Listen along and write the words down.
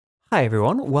Hi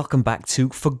everyone, welcome back to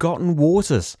Forgotten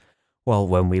Waters. Well,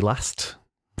 when we last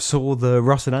saw the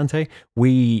Rocinante,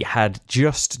 we had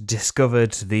just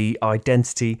discovered the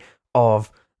identity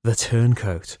of the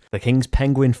turncoat. The King's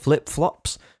Penguin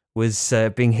flip-flops was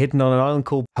being hidden on an island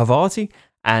called Havarti,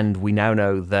 and we now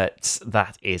know that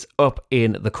that is up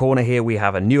in the corner here. We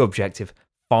have a new objective,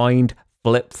 find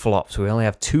flip-flops. We only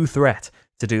have 2 threat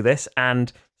to do this,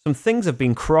 and some things have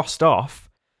been crossed off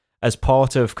as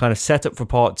part of kind of setup for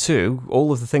part 2.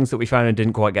 All of the things that we found and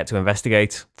didn't quite get to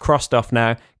investigate, crossed off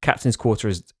now. Captain's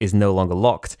Quarter is no longer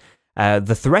locked.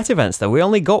 The threat events, though, we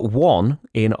only got 1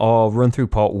 in our run through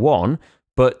part 1,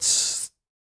 but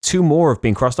 2 more have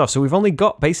been crossed off. So we've only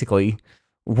got basically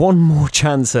 1 more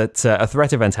chance at a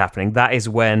threat event happening. That is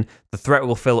when the threat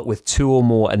will fill up with 2 or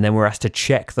more, and then we're asked to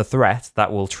check the threat.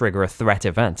 That will trigger a threat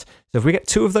event. So if we get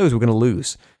 2 of those, we're going to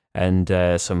lose. And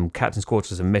some Captain's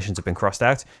Quarters and missions have been crossed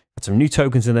out. Got some new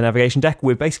tokens in the navigation deck.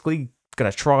 We're basically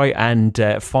going to try and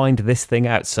find this thing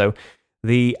out. So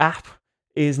the app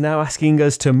is now asking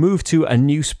us to move to a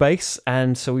new space,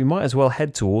 and so we might as well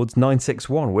head towards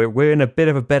 961. We're in a bit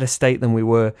of a better state than we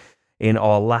were in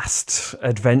our last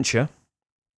adventure.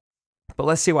 But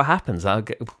let's see what happens.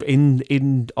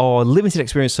 In our limited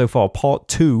experience so far, part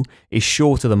 2 is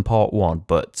shorter than part 1,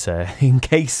 but in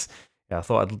case... I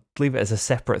thought I'd leave it as a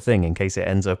separate thing in case it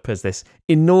ends up as this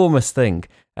enormous thing.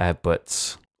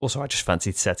 But also I just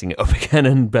fancied setting it up again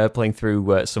and playing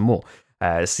through some more.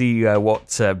 See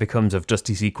what becomes of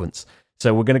Dusty Sequence.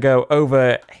 So we're going to go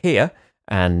over here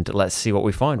and let's see what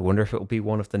we find. Wonder if it'll be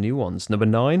one of the new ones. Number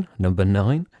 9, number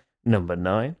 9, number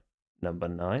 9, number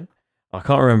 9. I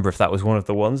can't remember if that was one of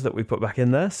the ones that we put back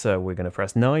in there. So we're going to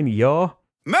press 9. Yar.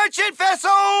 Merchant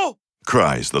vessel!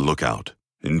 Cries the lookout.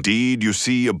 Indeed, you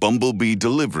see a bumblebee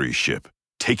delivery ship,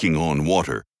 taking on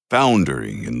water,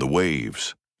 foundering in the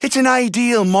waves. It's an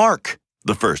ideal mark,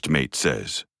 the first mate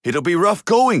says. It'll be rough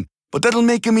going, but that'll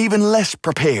make him even less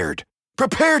prepared.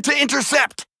 Prepared to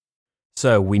intercept!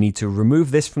 So we need to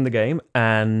remove this from the game,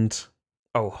 and...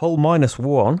 oh, hull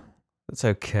 -1. That's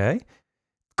okay.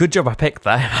 Good job I picked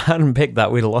that. If I hadn't picked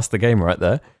that, we'd have lost the game right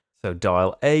there. So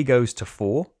dial A goes to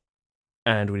 4,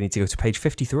 and we need to go to page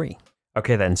 53.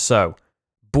 Okay then, so...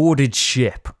 boarded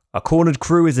ship. A cornered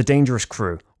crew is a dangerous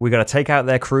crew. We got to take out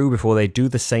their crew before they do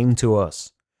the same to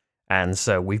us. And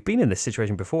so we've been in this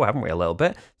situation before, haven't we, a little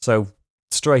bit? So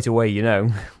straight away, you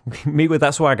know, meet with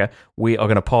that swagger. We are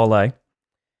going to parlay.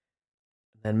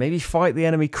 And maybe fight the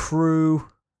enemy crew.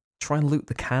 Try and loot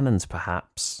the cannons,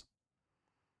 perhaps.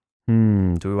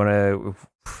 Do we want to...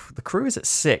 the crew is at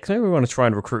 6. Maybe we want to try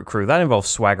and recruit crew. That involves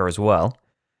swagger as well.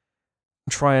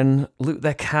 Try and loot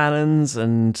their cannons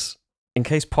and... in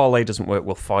case parlay doesn't work,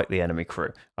 we'll fight the enemy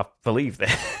crew. I believe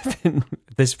that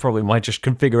this is probably my just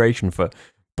configuration for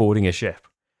boarding a ship.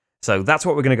 So that's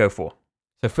what we're going to go for.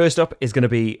 So first up is going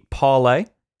to be parlay.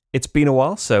 It's been a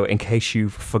while, so in case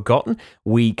you've forgotten,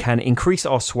 we can increase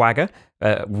our swagger.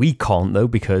 We can't, though,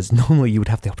 because normally you would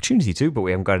have the opportunity to, but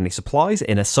we haven't got any supplies.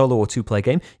 In a solo or 2-player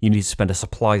game, you need to spend a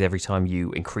supplies every time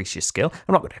you increase your skill.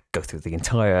 I'm not going to go through the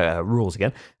entire rules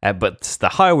again, but the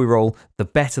higher we roll, the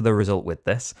better the result with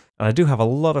this. And I do have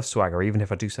a lot of swagger, even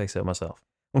if I do say so myself.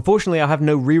 Unfortunately, I have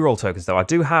no reroll tokens, though. I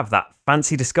do have that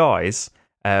fancy disguise.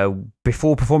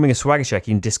 Before performing a swagger check,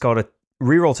 you can discard a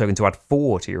reroll token to add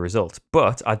 4 to your result.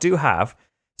 But I do have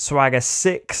swagger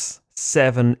 6,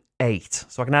 7, 8.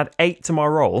 So I can add 8 to my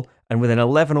roll, and with an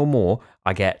 11 or more,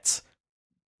 I get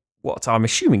what I'm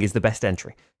assuming is the best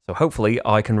entry. So hopefully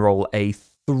I can roll a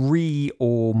 3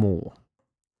 or more.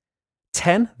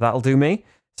 10, that'll do me.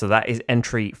 So that is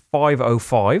entry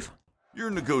 505.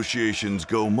 Your negotiations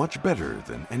go much better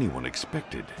than anyone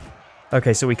expected.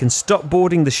 Okay, so we can stop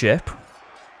boarding the ship,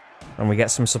 and we get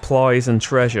some supplies and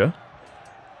treasure.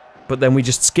 But then we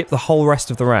just skip the whole rest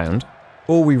of the round,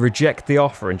 or we reject the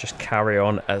offer and just carry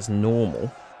on as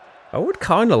normal. I would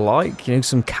kind of like, you know,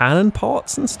 some cannon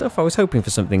parts and stuff. I was hoping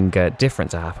for something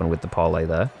different to happen with the parlay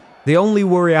there. The only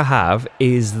worry I have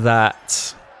is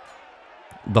that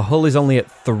the hull is only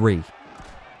at 3.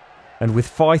 And with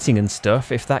fighting and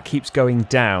stuff, if that keeps going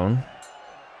down,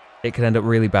 it could end up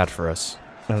really bad for us.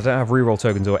 And I don't have reroll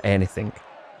tokens or anything.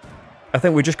 I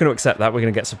think we're just going to accept that. We're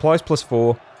going to get supplies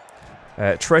 +4.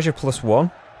 Treasure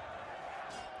 +1.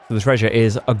 So the treasure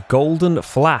is a golden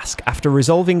flask. After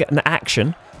resolving an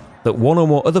action that 1 or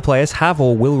more other players have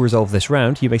or will resolve this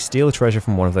round, you may steal a treasure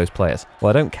from one of those players.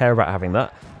 Well, I don't care about having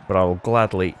that, but I will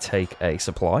gladly take a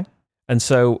supply. And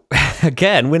so,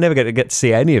 again, we're never going to get to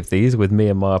see any of these with me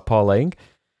and my parlaying.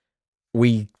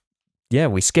 We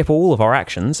skip all of our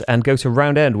actions and go to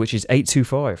round end, which is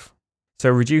 825. So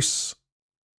reduce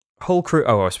hull crew...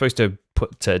 oh, I was supposed to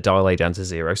put dial A down to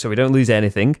 0 so we don't lose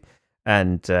anything.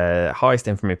 And highest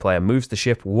infamy player moves the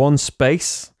ship 1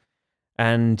 space.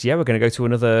 And yeah, we're going to go to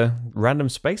another random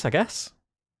space, I guess.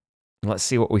 Let's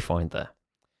see what we find there.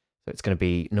 So it's going to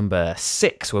be number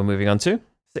 6 we're moving on to.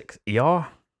 6 ER.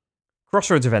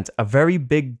 Crossroads event, a very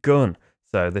big gun.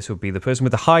 So this would be the person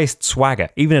with the highest swagger.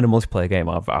 Even in a multiplayer game,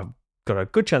 I've got a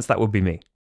good chance that would be me.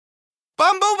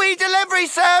 Bumblebee delivery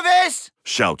service!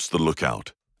 Shouts the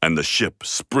lookout, and the ship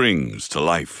springs to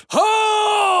life.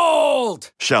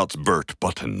 Hold! Shouts Bert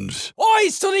Buttons.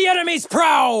 Hoist to the enemy's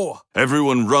prow!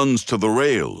 Everyone runs to the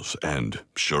rails, and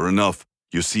sure enough,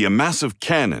 you see a massive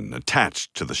cannon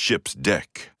attached to the ship's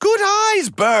deck. Good eyes,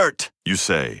 Bert! You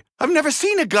say, I've never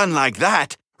seen a gun like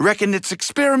that. Reckon it's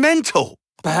experimental.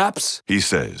 Perhaps. he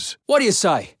says. What do you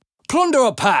say? Plunder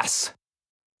or pass?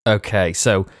 Okay,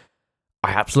 so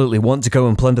I absolutely want to go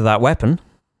and plunder that weapon.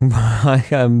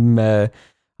 I'm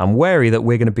wary that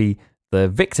we're going to be the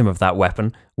victim of that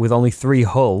weapon with only 3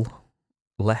 hull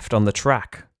left on the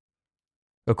track.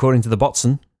 According to the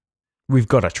boatswain, we've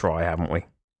got to try, haven't we?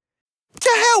 To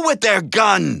hell with their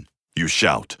gun! You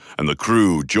shout, and the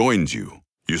crew joins you.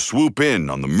 You swoop in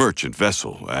on the merchant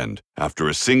vessel, and after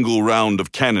a single round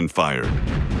of cannon fire,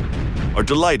 are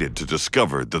delighted to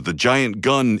discover that the giant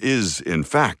gun is, in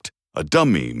fact, a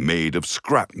dummy made of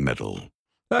scrap metal.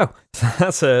 Oh,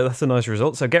 that's a nice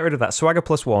result. So get rid of that swagger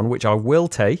 +1, which I will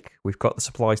take. We've got the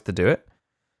supplies to do it.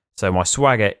 So my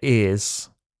swagger is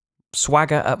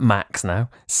swagger at max now.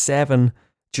 7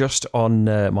 just on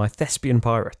my Thespian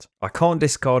Pirate. I can't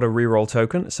discard a reroll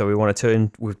token, so we want to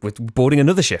turn with boarding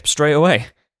another ship straight away.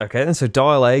 Okay, then so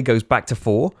dial A goes back to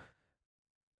 4.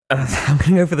 I'm going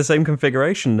to go for the same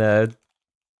configuration.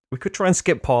 We could try and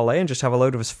skip parlay and just have a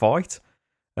load of us fight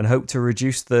and hope to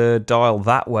reduce the dial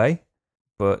that way.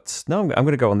 But no, I'm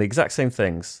going to go on the exact same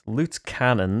things. Loot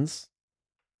cannons.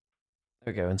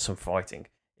 There we go, and some fighting.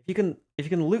 If you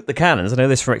can loot the cannons, I know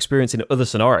this from experience in other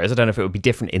scenarios. I don't know if it would be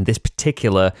different in this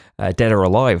particular Dead or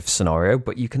Alive scenario,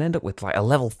 but you can end up with like a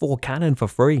level 4 cannon for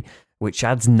free, which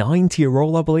adds 9 to your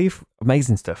roll, I believe.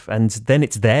 Amazing stuff. And then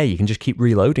it's there. You can just keep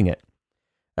reloading it.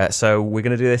 So we're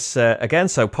going to do this again.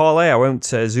 So parlay, I won't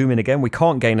zoom in again. We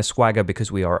can't gain a swagger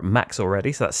because we are at max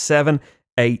already. So that's 7,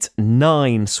 8,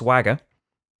 9 swagger.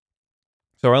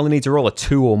 So I only need to roll a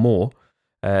 2 or more.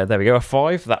 There we go, a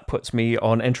 5. That puts me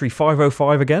on entry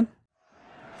 505 again.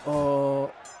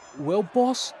 Well,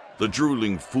 boss, The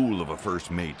drooling fool of a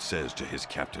first mate says to his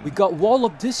captain, we got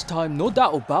walloped this time, no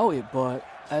doubt about it, but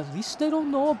at least they don't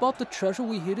know about the treasure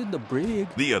we hid in the brig.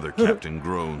 The other captain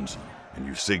groans, and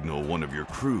you signal one of your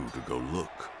crew to go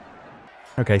look.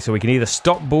 Okay, so we can either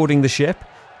stop boarding the ship.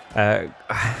 Yeah,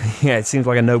 it seems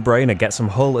like a no-brainer. Get some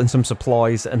hull and some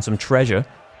supplies and some treasure.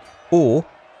 Or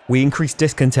we increase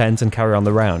discontent and carry on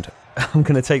the round. I'm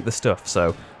going to take the stuff.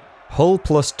 So hull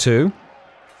 +2,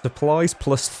 supplies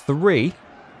 +3,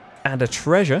 and a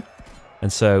treasure.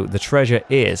 And so the treasure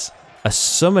is a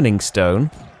summoning stone.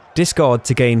 Discard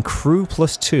to gain crew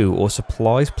 +2 or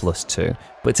supplies +2.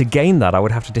 But to gain that, I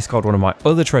would have to discard one of my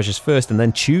other treasures first and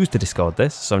then choose to discard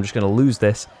this. So I'm just going to lose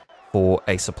this for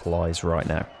a supplies right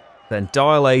now. Then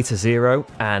dial A to 0,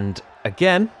 and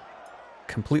again,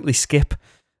 completely skip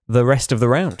the rest of the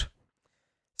round.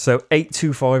 So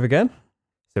 825 again.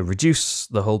 So reduce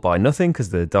the hull by nothing because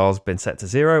the dial's been set to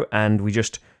 0, and we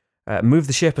just move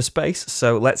the ship a space.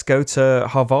 So let's go to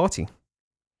Havarti.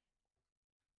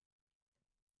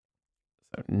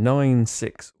 So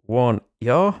 961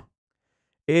 yar.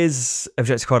 Is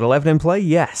objective card 11 in play?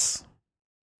 Yes.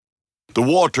 The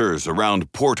waters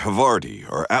around Port Havarti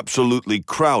are absolutely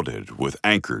crowded with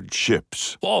anchored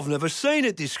ships, I've never seen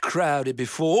it this crowded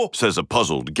before. says a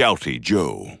puzzled Gouty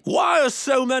Joe. Why are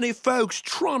so many folks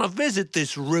trying to visit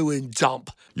this ruined dump?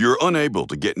 You're unable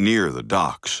to get near the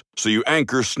docks, so you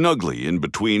anchor snugly in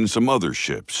between some other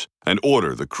ships and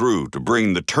order the crew to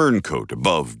bring the turncoat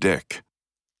above deck.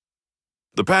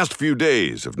 The past few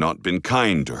days have not been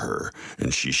kind to her,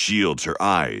 and she shields her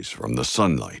eyes from the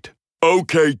sunlight.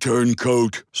 Okay,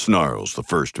 turncoat, snarls the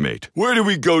first mate. Where do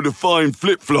we go to find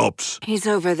flip-flops? He's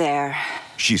over there.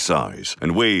 She sighs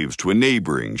and waves to a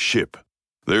neighboring ship.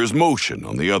 There's motion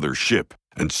on the other ship,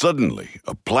 and suddenly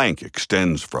a plank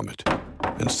extends from it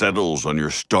and settles on your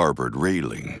starboard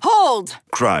railing. Hold!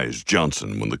 Cries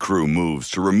Johnson when the crew moves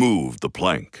to remove the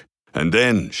plank. And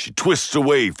then she twists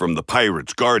away from the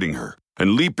pirates guarding her,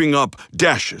 and leaping up,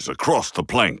 dashes across the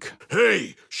plank.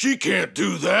 Hey, she can't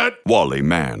do that. Wally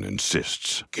Man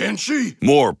insists. Can she?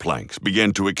 More planks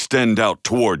begin to extend out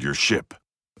toward your ship.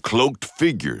 Cloaked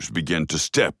figures begin to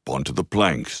step onto the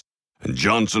planks, and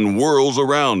Johnson whirls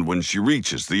around when she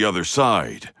reaches the other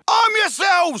side. Arm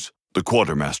yourselves! The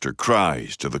quartermaster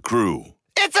cries to the crew.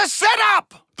 It's a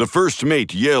setup! The first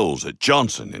mate yells at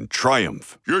Johnson in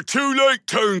triumph. You're too late,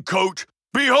 turncoat.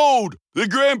 Behold, the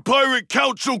Grand Pirate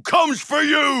Council comes for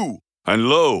you! And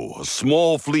lo, a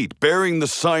small fleet bearing the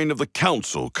sign of the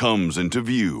council comes into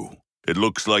view. It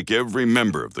looks like every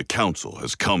member of the council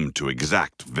has come to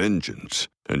exact vengeance,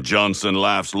 and Johnson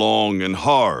laughs long and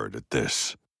hard at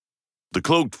this. The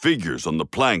cloaked figures on the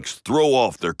planks throw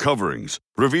off their coverings,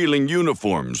 revealing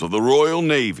uniforms of the Royal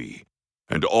Navy.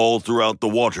 And all throughout the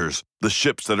waters, the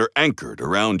ships that are anchored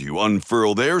around you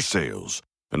unfurl their sails,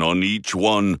 and on each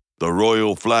one, the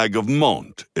royal flag of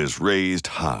Mont is raised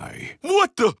high.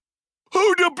 What the?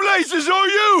 Who the blazes are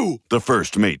you? The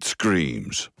first mate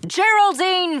screams.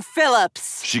 Geraldine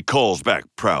Phillips, She calls back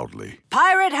proudly.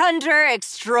 pirate hunter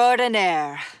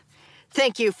extraordinaire.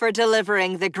 Thank you for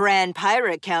delivering the Grand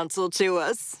Pirate Council to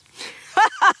us.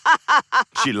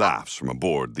 She laughs from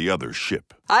aboard the other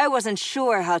ship. I wasn't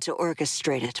sure how to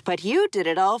orchestrate it, but you did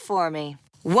it all for me.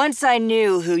 Once I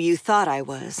knew who you thought I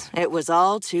was, it was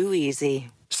all too easy.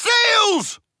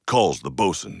 Sails! Calls the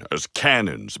bosun as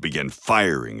cannons begin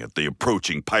firing at the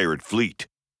approaching pirate fleet.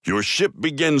 Your ship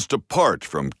begins to part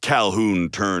from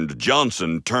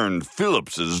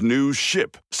Calhoun-turned-Johnson-turned-Phillips's new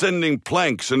ship, sending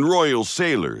planks and royal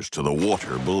sailors to the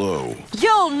water below.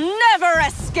 You'll never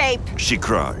escape! She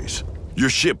cries.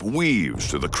 Your ship weaves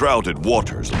through the crowded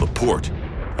waters of the port,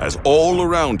 as all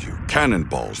around you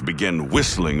cannonballs begin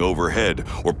whistling overhead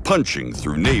or punching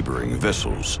through neighboring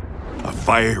vessels. A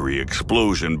fiery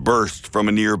explosion bursts from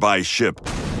a nearby ship,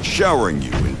 showering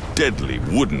you in deadly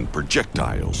wooden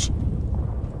projectiles.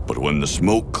 But when the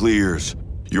smoke clears,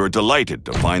 you are delighted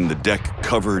to find the deck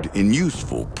covered in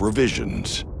useful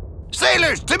provisions.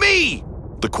 Sailors, to me!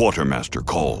 The quartermaster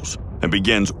calls and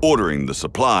begins ordering the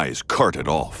supplies carted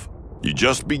off. You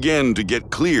just begin to get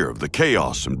clear of the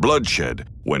chaos and bloodshed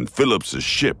when Phillips's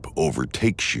ship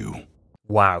overtakes you.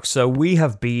 Wow, so we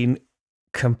have been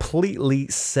completely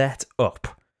set up.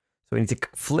 So we need to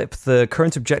flip the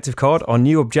current objective card. Our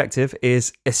new objective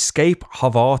is Escape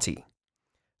Havarti.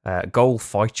 Goal,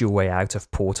 fight your way out of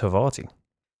Port Havarti.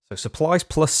 So supplies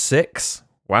 +6.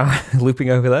 Wow, looping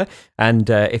over there. And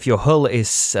if your hull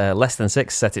is less than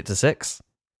 6, set it to 6.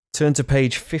 Turn to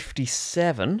page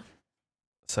 57.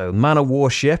 So man of war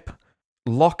ship.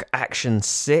 Lock action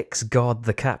 6, guard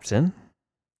the captain.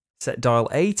 Set dial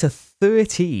A to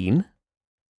 13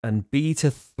 and B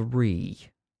to 3.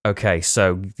 Okay,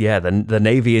 so yeah, the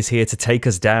Navy is here to take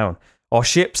us down. Our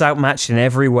ship's outmatched in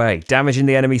every way. Damaging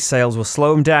the enemy's sails will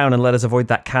slow them down and let us avoid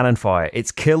that cannon fire.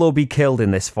 It's kill or be killed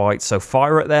in this fight, so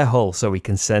fire at their hull so we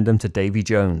can send them to Davy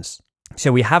Jones.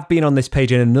 So we have been on this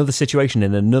page in another situation,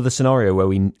 in another scenario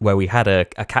where we had a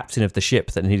captain of the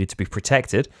ship that needed to be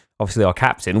protected. Obviously, our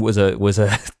captain was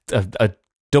a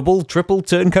double, triple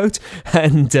turncoat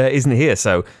and isn't here.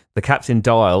 So the captain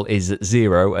dial is at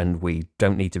 0 and we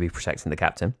don't need to be protecting the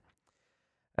captain.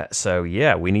 So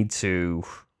yeah, we need to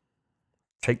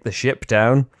take the ship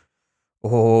down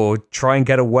or try and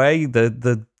get away.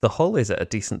 The hull is at a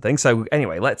decent thing. So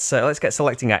anyway, let's get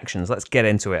selecting actions. Let's get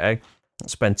into it, eh? Don't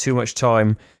spend too much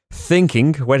time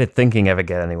thinking. Where did thinking ever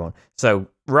get anyone? So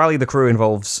rally the crew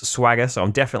involves swagger, so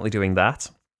I'm definitely doing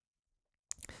that.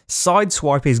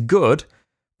 Sideswipe is good,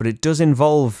 but it does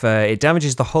involve, it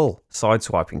damages the hull,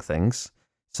 sideswiping things.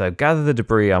 So gather the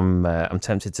debris I'm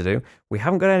tempted to do. We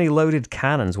haven't got any loaded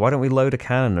cannons. Why don't we load a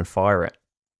cannon and fire it?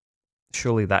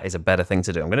 Surely that is a better thing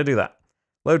to do. I'm going to do that.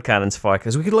 Load cannons, fire,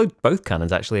 because we could load both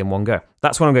cannons actually in one go.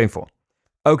 That's what I'm going for.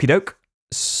 Okie doke.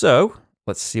 So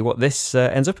let's see what this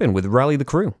ends up in with rally the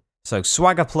crew. So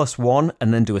swagger +1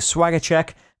 and then do a swagger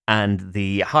check. And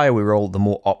the higher we roll, the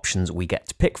more options we get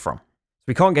to pick from. So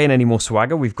we can't gain any more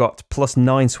swagger. We've got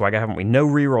 +9 swagger, haven't we? No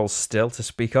rerolls still to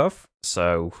speak of.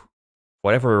 So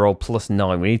whatever we roll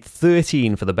 +9, we need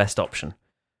 13 for the best option.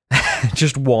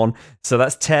 Just 1. So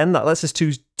that's 10. That lets us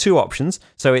choose 2 options.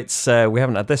 So it's we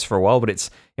haven't had this for a while, but it's,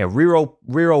 you know,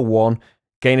 reroll 1,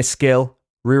 gain a skill,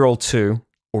 reroll 2,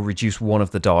 or reduce 1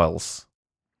 of the dials.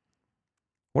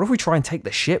 What if we try and take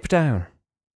the ship down?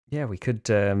 Yeah, we could.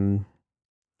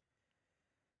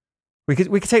 We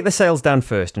could take the sails down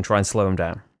first and try and slow them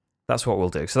down. That's what we'll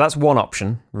do. So that's one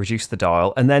option, reduce the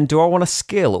dial. And then do I want a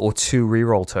skill or 2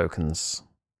 reroll tokens?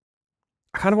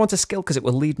 I kind of want a skill because it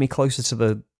will lead me closer to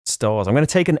the stars. I'm going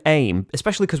to take an aim,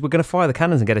 especially because we're going to fire the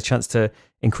cannons and get a chance to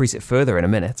increase it further in a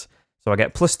minute. So I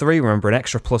get +3, remember, an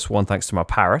extra +1 thanks to my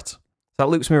parrot. So that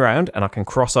loops me around and I can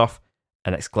cross off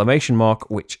an exclamation mark,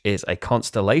 which is a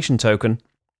constellation token.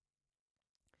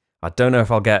 I don't know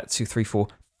if I'll get 2, 3, 4,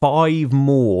 5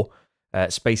 more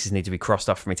spaces need to be crossed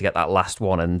off for me to get that last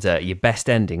one, and your best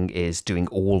ending is doing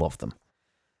all of them.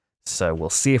 So we'll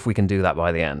see if we can do that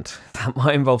by the end. That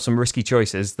might involve some risky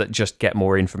choices that just get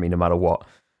more infamy no matter what.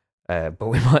 But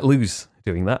we might lose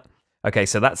doing that. Okay,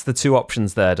 so that's the 2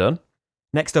 options there done.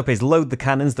 Next up is load the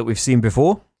cannons that we've seen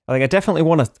before. I think I definitely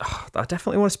want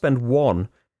to spend 1.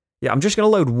 Yeah, I'm just going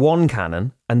to load 1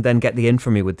 cannon and then get the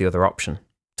infamy with the other option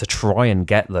to try and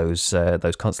get those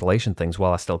constellation things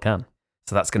while I still can.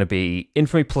 So that's going to be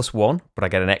infamy plus 1, but I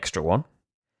get an extra 1.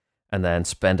 And then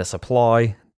spend a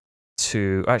supply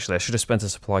to... Actually, I should have spent a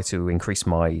supply to increase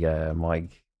my my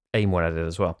aim when I did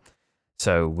as well.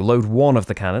 So we'll load 1 of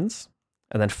the cannons,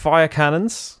 and then fire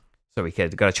cannons. So we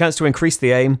got a chance to increase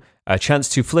the aim, a chance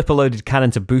to flip a loaded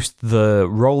cannon to boost the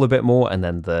roll a bit more, and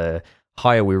then the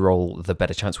higher we roll, the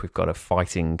better chance we've got of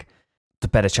fighting, the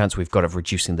better chance we've got of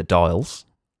reducing the dials.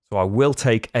 So I will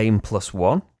take aim plus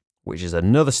 1, which is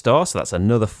another star, so that's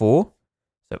another 4.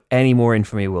 So any more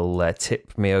infamy will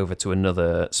tip me over to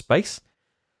another space.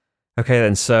 Okay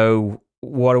then, so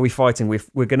what are we fighting?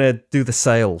 We're going to do the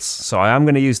sails. So I am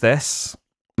going to use this.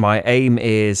 My aim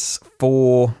is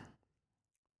 4,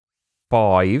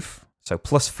 5. So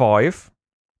plus 5.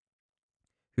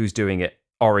 Who's doing it?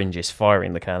 Orange is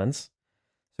firing the cannons.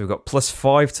 So we've got plus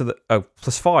 5 to the... Oh,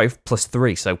 plus 5, plus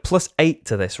 3. So plus 8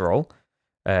 to this roll.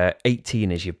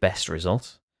 18 is your best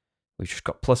result. We've just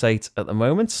got plus 8 at the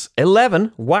moment.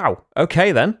 11. Wow.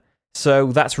 Okay, then.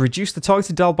 So that's reduced the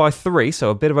targeted dial by 3, so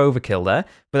a bit of overkill there.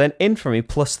 But then infamy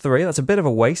plus 3. That's a bit of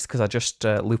a waste because I just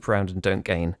loop around and don't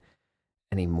gain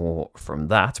any more from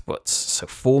that. But so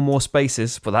 4 more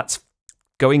spaces, but that's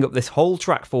going up this whole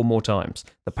track 4 more times.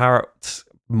 The parrot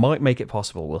might make it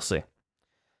possible. We'll see.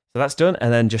 So that's done,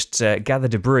 and then just gather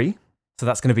debris. So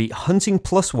that's going to be hunting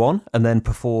plus 1, and then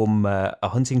perform a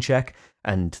hunting check.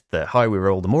 And the higher we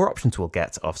roll, the more options we'll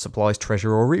get of supplies,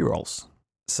 treasure, or rerolls.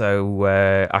 So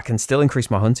I can still increase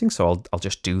my hunting, so I'll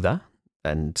just do that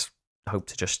and hope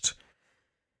to just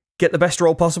get the best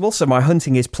roll possible. So my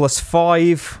hunting is plus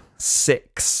 5,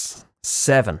 6,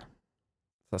 7.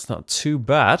 That's not too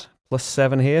bad. Plus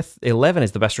 7 here. 11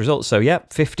 is the best result. So yeah,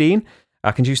 15.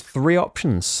 I can choose 3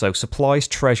 options. So supplies,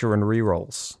 treasure, and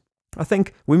rerolls. I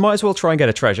think we might as well try and get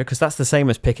a treasure, because that's the same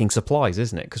as picking supplies,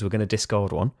 isn't it? Because we're going to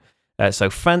discard one. So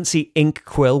fancy ink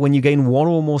quill. When you gain 1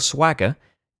 or more swagger,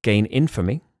 gain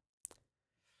infamy.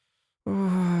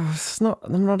 I'm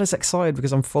not as excited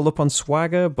because I'm full up on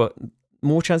swagger, but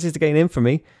more chances to gain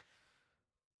infamy.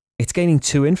 It's gaining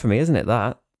 2 infamy, isn't it,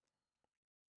 that?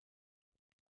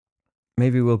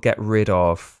 Maybe we'll get rid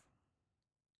of...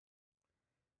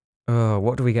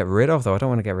 what do we get rid of, though? I don't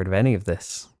want to get rid of any of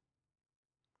this.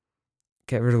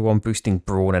 Get rid of the one boosting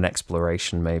brawn and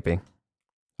exploration, maybe.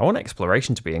 I want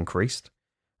exploration to be increased.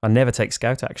 I never take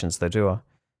scout actions, though, do I?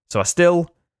 So I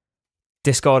still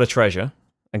discard a treasure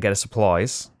and get a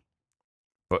supplies.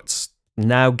 But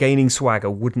now gaining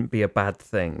swagger wouldn't be a bad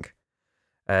thing.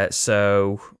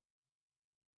 So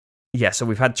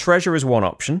we've had treasure as one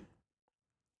option.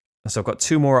 So I've got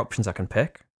 2 more options I can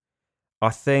pick. I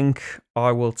think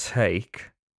I will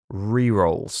take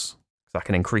rerolls. So I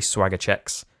can increase swagger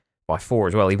checks by 4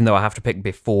 as well, even though I have to pick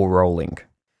before rolling.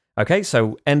 Okay,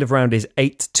 so end of round is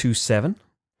 8 to 7.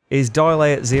 Is dial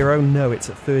A at 0? No, it's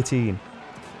at 13.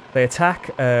 They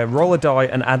attack, roll a die,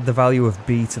 and add the value of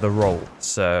B to the roll.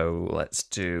 So let's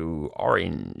do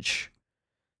orange.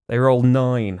 They roll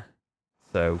 9.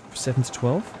 So 7 to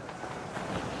 12.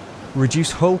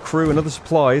 Reduce hull, crew, and other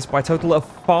supplies by a total of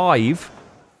 5.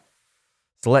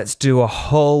 So let's do a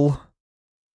hull,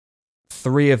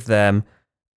 3 of them,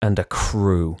 and a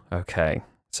crew. Okay.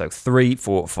 So 3,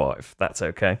 4, 5. That's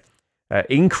okay.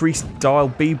 Increase dial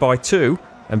B by 2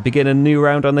 and begin a new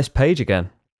round on this page again.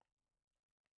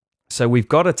 So we've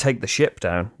got to take the ship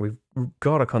down. We've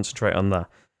got to concentrate on that.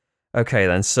 Okay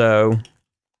then, so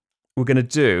we're going to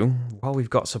do, while we've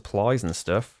got supplies and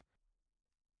stuff,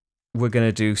 we're going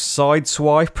to do side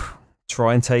swipe,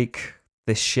 try and take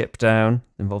this ship down.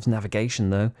 Involves navigation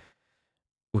though.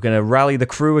 We're going to rally the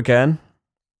crew again.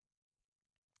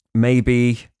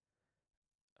 Maybe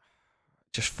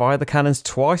just fire the cannons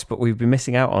twice, but we'd be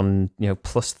missing out on,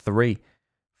 plus 3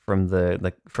 from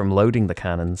from loading the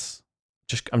cannons.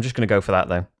 I'm just going to go for that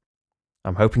though.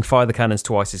 I'm hoping fire the cannons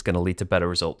twice is going to lead to better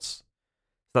results.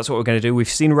 That's what we're going to do. We've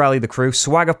seen rally the crew.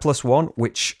 Swagger plus 1,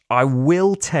 which I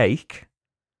will take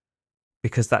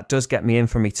because that does get me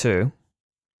infamy too.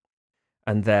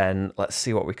 And then let's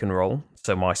see what we can roll.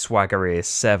 So my swagger is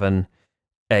 7,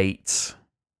 8,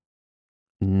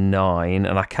 9,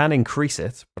 and I can increase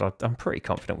it, but I'm pretty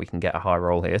confident we can get a high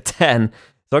roll here. 10.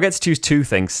 So I get to choose 2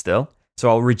 things still. So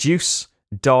I'll reduce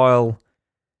dial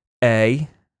A.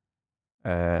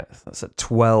 That's at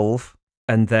 12,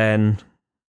 and then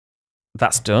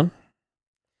that's done.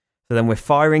 So then we're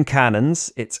firing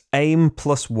cannons. It's aim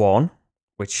 +1,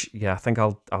 which, yeah, I think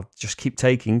I'll just keep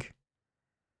taking.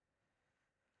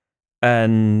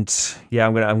 And yeah,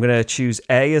 I'm gonna choose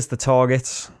A as the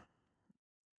target.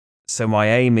 So my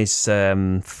aim is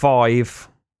 5,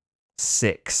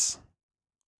 6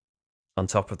 on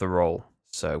top of the roll.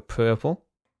 So purple.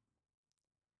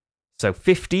 So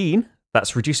 15.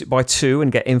 That's reduce it by 2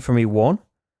 and get infamy 1.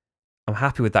 I'm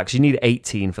happy with that because you need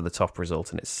 18 for the top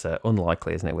result, and it's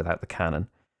unlikely, isn't it, without the cannon.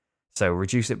 So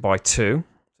reduce it by 2.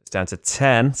 It's down to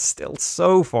 10. Still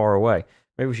so far away.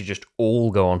 Maybe we should just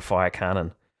all go on fire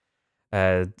cannon.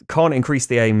 Can't increase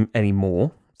the aim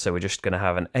anymore, so we're just going to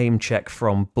have an aim check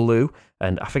from blue,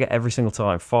 and I forget every single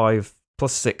time, 5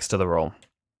 plus 6 to the roll.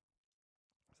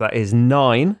 That is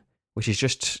 9, which is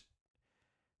just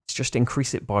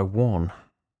increase it by 1.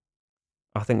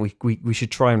 I think we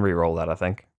should try and re-roll that, I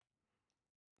think.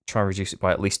 Try and reduce it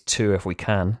by at least 2 if we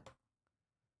can.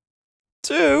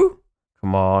 2?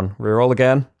 Come on, re-roll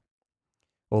again.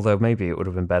 Although maybe it would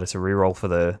have been better to re-roll for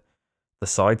the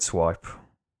side swipe.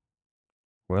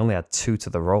 We only had 2 to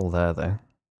the roll there, though.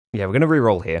 Yeah, we're going to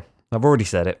re-roll here. I've already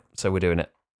said it, so we're doing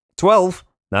it. 12.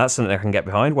 Now that's something I can get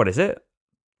behind. What is it?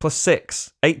 Plus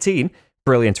 6. 18.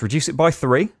 Brilliant. Reduce it by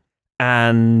 3.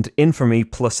 And infamy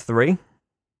plus 3.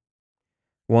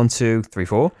 1, 2, 3,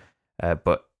 4.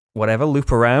 But whatever,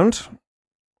 loop around.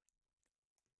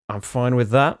 I'm fine with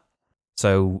that.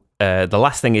 So the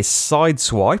last thing is side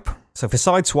swipe. So for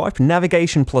side swipe,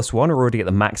 navigation +1, we're already at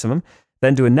the maximum.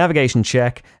 Then do a navigation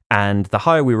check, and the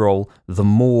higher we roll, the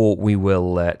more we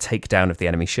will take down of the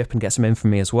enemy ship and get some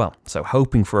infamy as well. So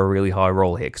hoping for a really high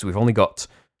roll here, because we've only got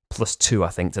 +2, I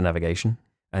think, to navigation.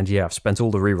 And yeah, I've spent all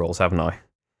the rerolls, haven't I?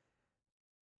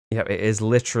 Yep, it is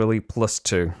literally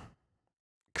 +2.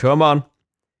 Come on.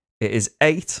 It is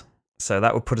 8, so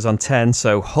that would put us on 10.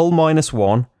 So hull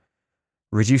 -1,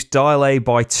 reduce dial A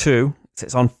by 2. So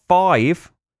it's on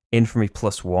 5, infamy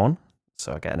 +1.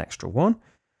 So I get an extra 1.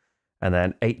 And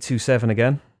then 827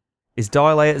 again. Is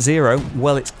dial A at 0?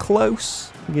 Well, it's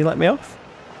close. Can you let me off?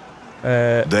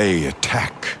 They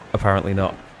attack. Apparently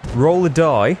not. Roll a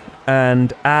die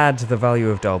and add the value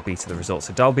of dial B to the result.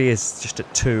 So dial B is just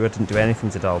at 2. I didn't do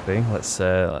anything to dial B.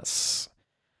 Let's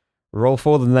roll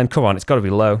for them then. Come on, it's got to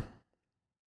be low.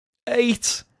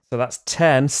 8. So that's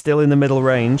 10. Still in the middle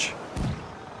range.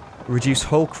 Reduce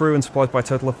hull crew and supplies by a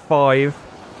total of 5.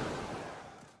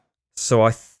 So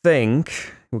I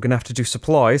think we're going to have to do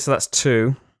supplies, so that's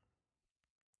 2,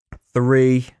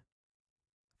 3,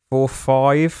 4,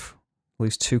 5.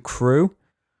 Lose 2 crew.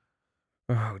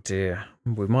 Oh dear.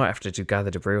 We might have to do gather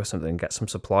debris or something and get some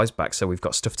supplies back so we've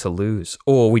got stuff to lose.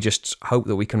 Or we just hope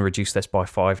that we can reduce this by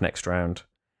 5 next round.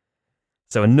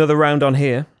 So another round on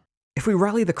here. If we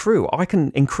rally the crew, I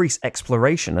can increase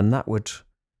exploration, and that would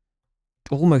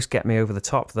almost get me over the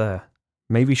top there.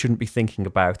 Maybe shouldn't be thinking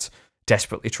about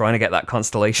desperately trying to get that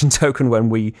constellation token when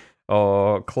we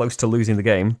are close to losing the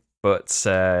game. But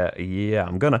yeah,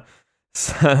 I'm gonna.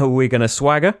 So we're gonna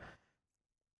swagger.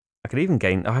 I could even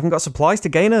gain. I haven't got supplies to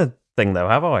gain a thing though,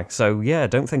 have I? So yeah,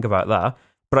 don't think about that.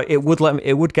 But it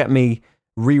would get me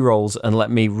rerolls and let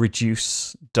me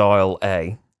reduce dial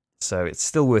A. So it's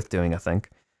still worth doing, I think.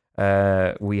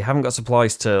 We haven't got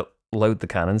supplies to load the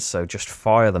cannons, so just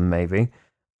fire them maybe.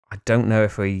 I don't know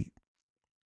if we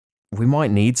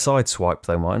might need side swipe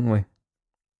though, mightn't we?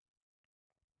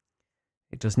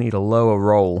 It does need a lower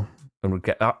roll, and we'd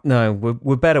get. No,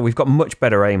 we're better. We've got much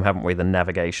better aim, haven't we, than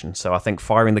navigation? So I think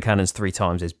firing the cannons 3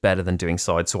 times is better than doing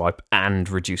side swipe and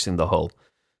reducing the hull.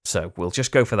 So we'll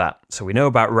just go for that. So we know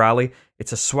about rally.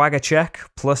 It's a swagger check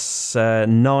plus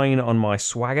 9 on my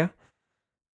swagger.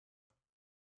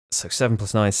 So 7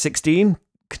 plus 9 is 16.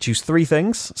 Could choose 3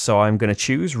 things. So I'm going to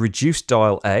choose reduce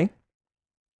dial A.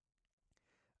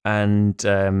 And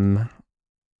 2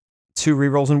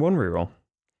 rerolls and 1 reroll.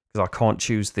 Because I can't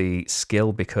choose the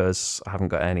skill because I haven't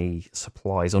got any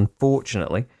supplies,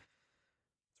 unfortunately.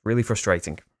 It's really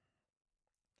frustrating.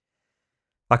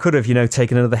 I could have,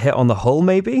 taken another hit on the hull,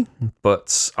 maybe.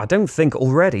 But I don't think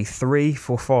already 3,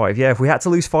 4, 5. Yeah, if we had to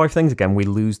lose 5 things again, we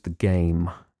lose the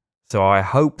game. So I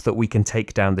hope that we can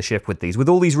take down the ship with these. With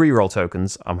all these reroll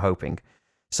tokens, I'm hoping.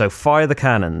 So fire the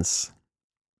cannons.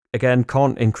 Again,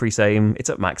 can't increase aim. It's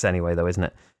at max anyway, though, isn't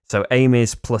it? So aim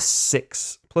is plus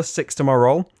 6 to my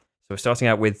roll. So we're starting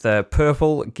out with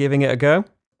purple, giving it a go.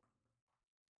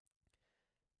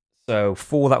 So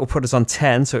 4, that will put us on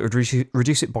 10, so it would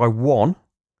reduce it by 1.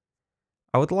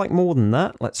 I would like more than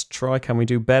that. Let's try, can we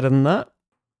do better than that?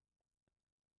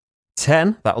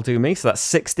 10, that'll do me, so that's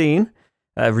 16.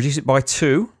 Reduce it by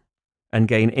 2, and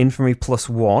gain infamy plus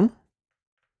 1.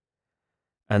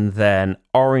 And then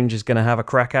orange is going to have a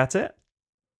crack at it.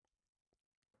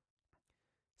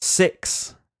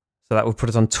 6. So that would put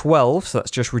us on 12. So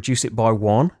let's just reduce it by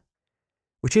 1.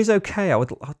 Which is okay. I'd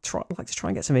like to try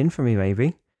and get some infamy,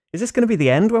 maybe. Is this going to be the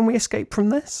end when we escape from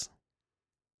this?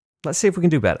 Let's see if we can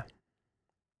do better.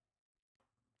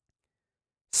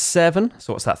 7.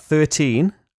 So what's that?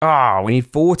 13. We need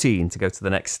 14 to go to the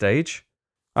next stage.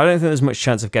 I don't think there's much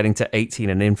chance of getting to 18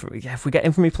 and infamy. Yeah, if we get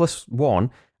infamy plus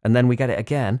 1, and then we get it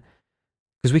again,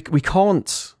 because we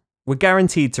can't... We're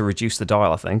guaranteed to reduce the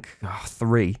dial, I think.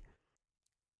 3.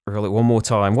 Roll it one more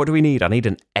time. What do we need? I need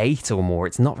an 8 or more.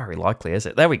 It's not very likely, is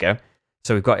it? There we go.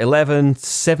 So we've got 11,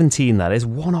 17, that is.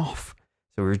 1 off.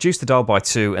 So we reduce the dial by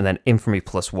 2, and then infamy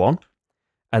plus 1.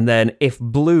 And then if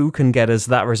blue can get us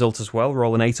that result as well,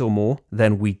 roll an 8 or more,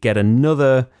 then we get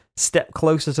another step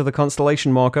closer to the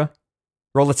constellation marker.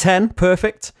 Roll a 10,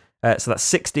 perfect. So that's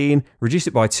 16. Reduce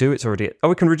it by 2. It's already...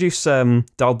 we can reduce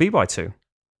dial B by 2,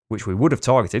 which we would have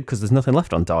targeted because there's nothing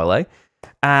left on dial A.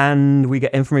 And we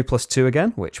get infamy plus 2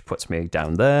 again, which puts me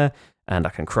down there. And I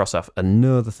can cross off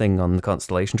another thing on the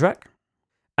constellation track.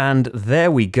 And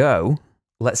there we go.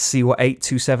 Let's see what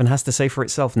 827 has to say for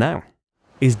itself now.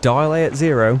 Is dial A at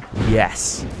 0?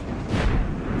 Yes.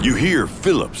 You hear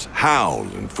Phillips howl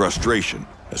in frustration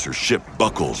as her ship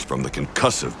buckles from the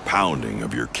concussive pounding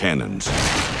of your cannons.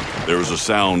 There is a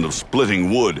sound of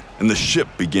splitting wood, and the ship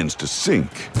begins to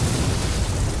sink.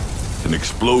 An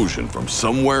explosion from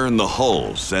somewhere in the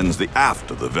hull sends the aft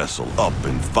of the vessel up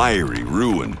in fiery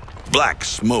ruin, black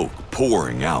smoke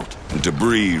pouring out, and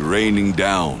debris raining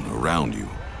down around you.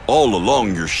 All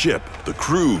along your ship, the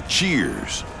crew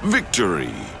cheers,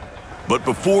 victory! But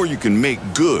before you can make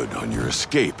good on your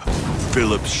escape,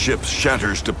 Philip's ship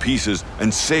shatters to pieces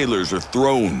and sailors are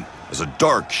thrown as a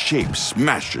dark shape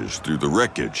smashes through the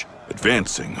wreckage,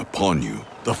 advancing upon you.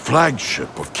 The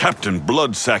flagship of Captain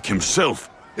Bloodsack himself,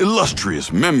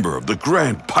 illustrious member of the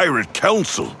Grand Pirate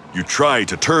Council. You try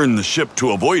to turn the ship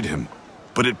to avoid him,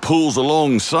 but it pulls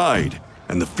alongside,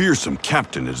 and the fearsome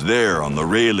captain is there on the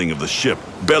railing of the ship,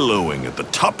 bellowing at the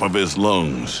top of his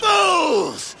lungs.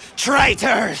 Fools!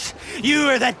 Traitors! You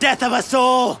are the death of us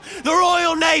all! The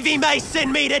Royal Navy may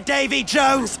send me to Davy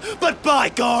Jones, but by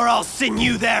gor, I'll send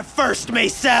you there first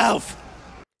myself!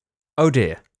 Oh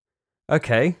dear.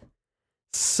 Okay.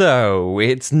 So,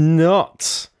 it's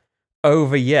not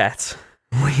over yet.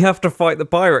 We have to fight the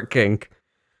Pirate King.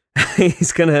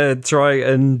 He's gonna try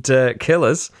and kill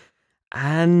us.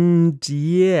 And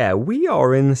yeah, we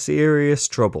are in serious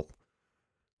trouble.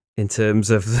 In terms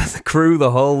of the crew,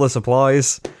 the hull, the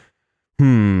supplies.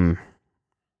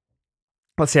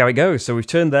 Let's see how it goes. So we've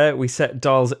turned there. We set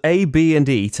dials A, B, and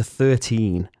E to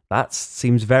 13. That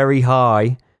seems very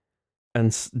high.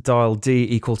 And dial D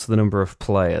equal to the number of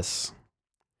players.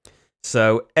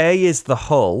 So A is the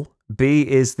hull. B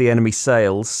is the enemy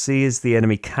sails. C is the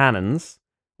enemy cannons.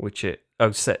 Which it...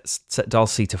 set dial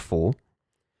C to 4.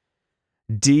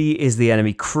 D is the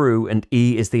enemy crew. And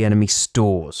E is the enemy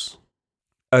stores.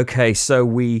 Okay, so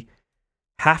we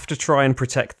have to try and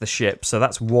protect the ship. So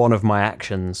that's one of my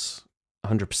actions,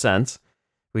 100%.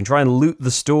 We can try and loot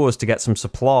the stores to get some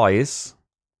supplies,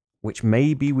 which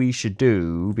maybe we should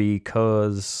do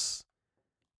because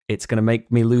it's going to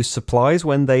make me lose supplies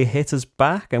when they hit us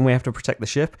back and we have to protect the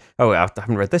ship. Oh, I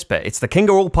haven't read this bit. It's the king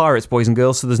of all pirates, boys and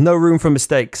girls, so there's no room for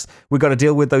mistakes. We've got to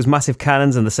deal with those massive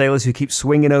cannons and the sailors who keep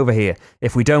swinging over here.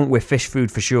 If we don't, we're fish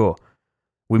food for sure.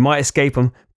 We might escape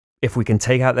them if we can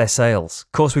take out their sails.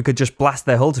 Of course, we could just blast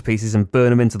their hull to pieces and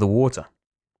burn them into the water.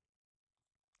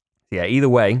 Yeah, either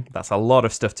way, that's a lot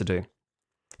of stuff to do.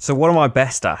 So what am I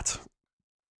best at?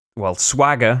 Well,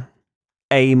 swagger,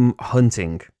 aim,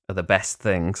 hunting are the best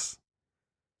things.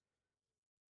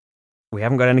 We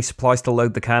haven't got any supplies to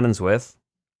load the cannons with.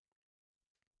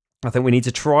 I think we need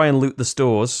to try and loot the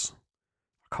stores.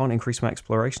 I can't increase my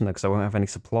exploration though because I won't have any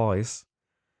supplies.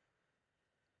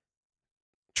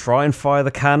 Try and fire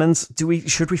the cannons.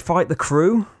 Should we fight the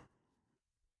crew?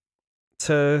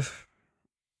 To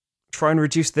try and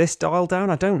reduce this dial down?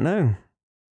 I don't know.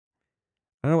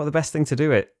 I don't know what the best thing to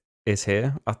do is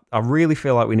here. I really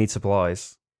feel like we need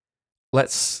supplies.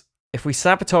 If we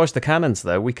sabotage the cannons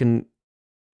though, we can,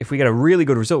 if we get a really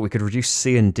good result, we could reduce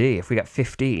C and D. If we get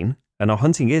 15, and our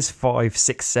hunting is 5,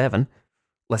 6, 7,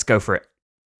 let's go for it.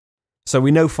 So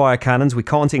we know fire cannons. We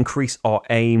can't increase our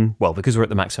aim, well, because we're at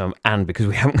the maximum and because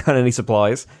we haven't got any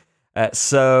supplies.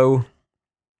 So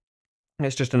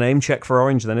it's just an aim check for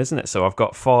orange then, isn't it? So I've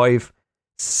got 5,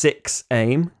 6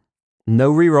 aim.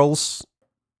 No rerolls.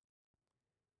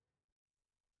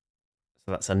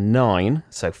 So that's a 9.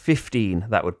 So 15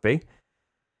 that would be.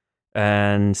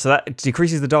 And so that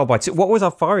decreases the dial by 2. What was I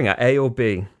firing at, A or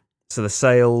B? So the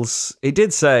sails, it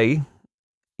did say you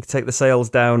can take the sails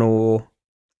down, or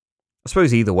I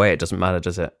suppose either way it doesn't matter,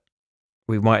 does it?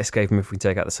 We might escape them if we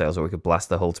take out the sails, or we could blast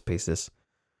the hull to pieces.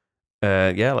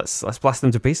 Yeah, let's blast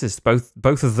them to pieces.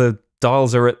 Both of the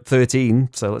dials are at 13,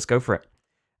 so let's go for it.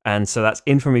 And so that's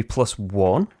infamy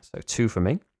 +1, so 2 for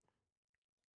me.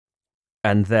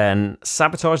 And then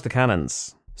sabotage the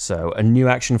cannons. So a new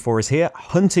action for us here,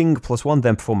 hunting +1,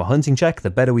 then perform a hunting check. The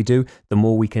better we do, the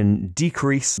more we can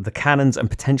decrease the cannons and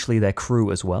potentially their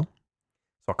crew as well.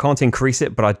 So I can't increase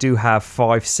it, but I do have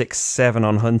 5, 6, 7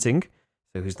 on hunting.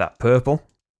 So who's that? Purple.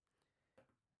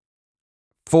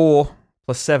 4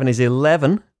 + 7 is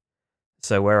 11.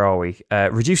 So where are we?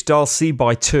 Reduce dial C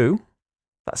by 2.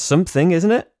 That's something,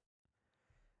 isn't it?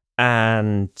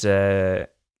 And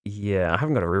yeah, I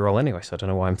haven't got a reroll anyway, so I don't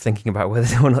know why I'm thinking about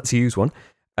whether or not to use one.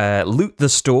 Loot the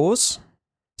stores.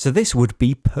 So this would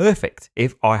be perfect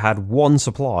if I had 1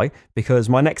 supply, because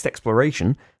my next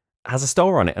exploration has a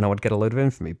star on it and I would get a load of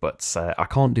infamy, but I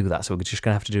can't do that, so we're just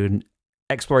going to have to do an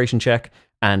exploration check,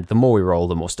 and the more we roll,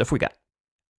 the more stuff we get.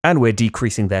 And we're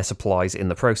decreasing their supplies in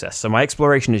the process. So my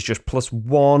exploration is just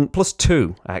 +1,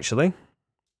 +2, actually.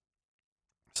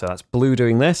 So that's blue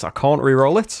doing this. I can't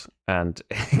reroll it, and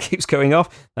it keeps going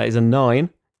off. That is a 9.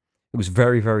 It was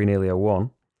very, very nearly a 1.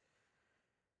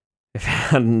 If it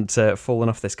hadn't fallen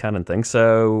off this cannon thing.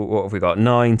 So what have we got?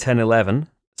 9, 10, 11.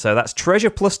 So that's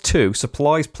treasure +2,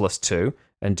 supplies +2,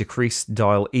 and decrease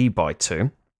dial E by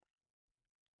 2.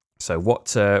 So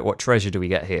what treasure do we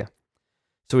get here?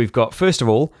 So we've got, first of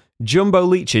all, jumbo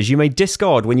leeches. You may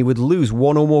discard when you would lose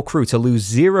 1 or more crew to lose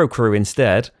 0 crew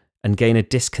instead and gain a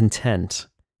discontent.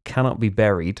 Cannot be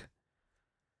buried.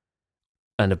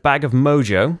 And a bag of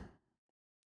mojo.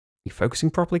 You focusing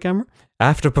properly, camera?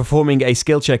 After performing a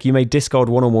skill check, you may discard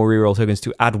 1 or more reroll tokens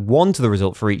to add 1 to the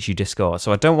result for each you discard.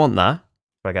 So I don't want that,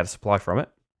 but I get a supply from it.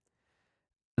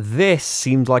 This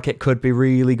seems like it could be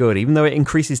really good. Even though it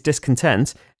increases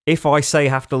discontent, if I say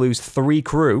have to lose 3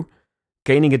 crew,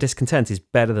 gaining a discontent is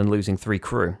better than losing 3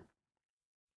 crew.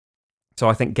 So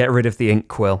I think get rid of the ink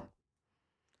quill.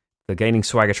 The gaining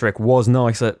swagger trick was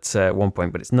nice at one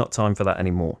point, but it's not time for that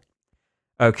anymore.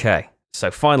 Okay. So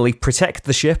finally, protect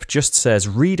the ship just says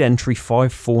read entry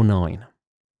 549.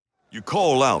 You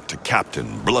call out to Captain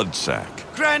Bloodsack.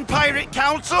 Grand Pirate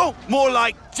Council? More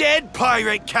like Dead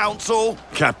Pirate Council.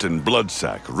 Captain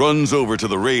Bloodsack runs over to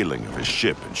the railing of his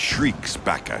ship and shrieks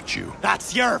back at you.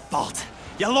 That's your fault.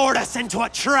 You lured us into a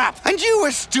trap. And you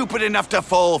were stupid enough to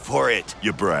fall for it.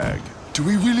 You brag. Do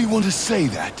we really want to say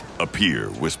that? A peer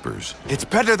whispers. It's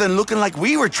better than looking like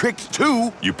we were tricked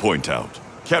too. You point out.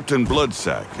 Captain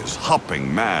Bloodsack is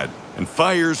hopping mad and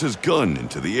fires his gun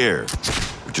into the air,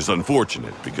 which is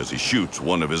unfortunate because he shoots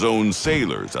one of his own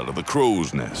sailors out of the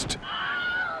crow's nest.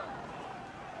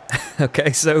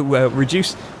 Okay, so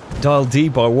reduce dial D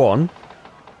by 1.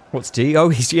 What's D? Oh,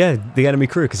 he's the enemy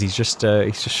crew, because he's just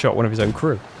shot one of his own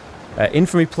crew.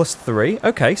 Infamy +3.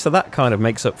 Okay, so that kind of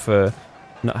makes up for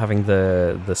not having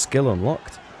the skill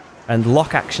unlocked. And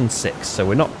lock action 6, so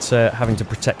we're not having to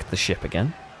protect the ship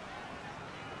again.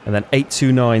 And then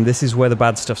 829, this is where the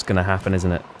bad stuff's going to happen,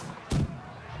 isn't it?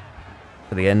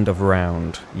 For the end of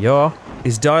round. Yeah.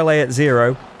 Is dial A at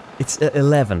 0? It's at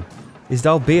 11. Is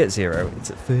dial B at 0?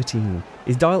 It's at 13.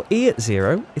 Is dial E at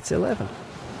 0? It's 11.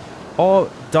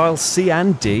 Or dial C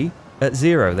and D at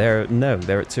 0?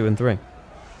 They're at 2 and 3.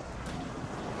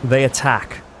 They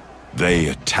attack. They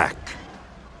attack.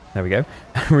 There we go.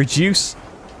 Reduce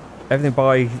everything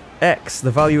by X,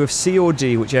 the value of C or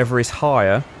D, whichever is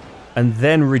higher, and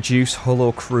then reduce hull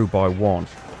or crew by 1.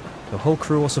 So hull,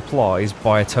 crew, or supplies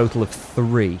by a total of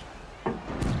 3.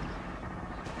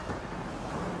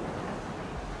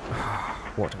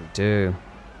 What do we do?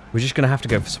 We're just going to have to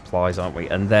go for supplies, aren't we?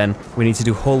 And then we need to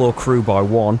do hull or crew by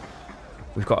 1.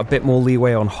 We've got a bit more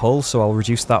leeway on hull, so I'll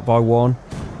reduce that by 1.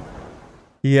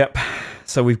 Yep.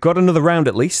 So we've got another round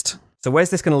at least. So where's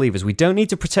this going to leave us? We don't need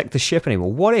to protect the ship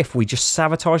anymore. What if we just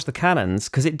sabotage the cannons?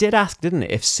 Because it did ask, didn't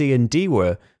it, if C and D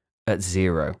were at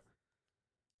 0.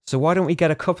 So why don't we get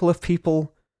a couple of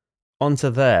people onto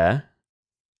there,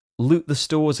 loot the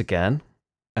stores again,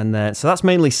 and then... So that's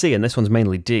mainly C, and this one's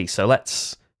mainly D. So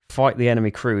let's fight the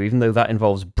enemy crew, even though that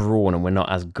involves brawn, and we're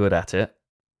not as good at it.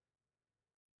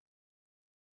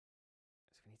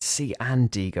 C and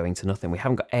D going to nothing. We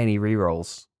haven't got any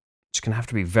rerolls. Just going to have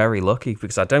to be very lucky,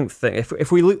 because I don't think...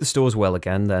 If we loot the stores well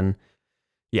again, then...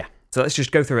 Yeah. So let's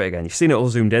just go through it again. You've seen it all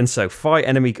zoomed in. So fight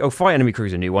enemy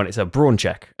crew's a new one. It's a brawn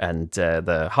check. And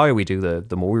the higher we do,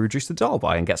 the more we reduce the dial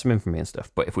by and get some infamy and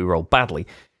stuff. But if we roll badly,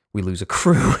 we lose a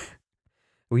crew.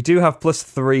 We do have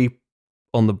 +3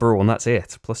 on the brawl, and that's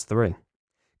it. +3.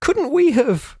 Couldn't we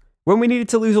have, when we needed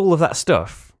to lose all of that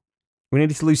stuff, we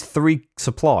needed to lose 3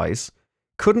 supplies,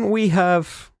 couldn't we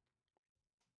have...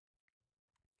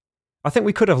 I think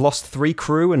we could have lost 3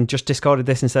 crew and just discarded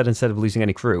this instead of losing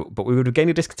any crew, but we would have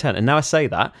gained a discontent. And now I say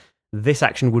that, this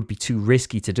action would be too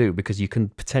risky to do because you can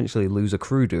potentially lose a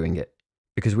crew doing it.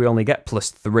 Because we only get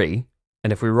 +3,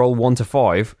 and if we roll 1 to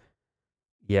 5,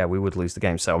 yeah, we would lose the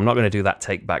game. So I'm not going to do that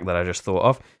take back that I just thought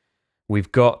of.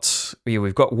 We've got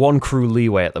 1 crew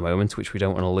leeway at the moment, which we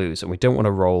don't want to lose, and we don't want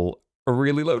to roll a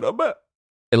really low number.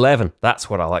 11, that's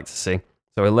what I like to see.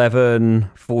 So 11,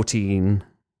 14,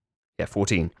 yeah,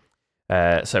 14.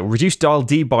 So reduce dial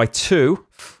D by 2.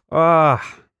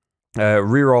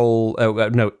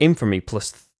 Reroll, no, infamy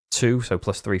 +2, so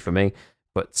 +3 for me.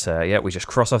 But yeah, we just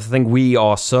cross off the thing. We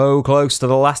are so close to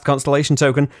the last constellation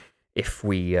token, if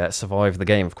we survive the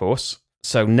game, of course.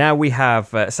 So now we have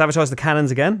sabotage the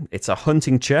cannons again. It's a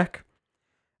hunting check.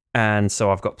 And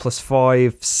so I've got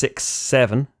 +5, 6,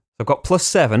 7. I've got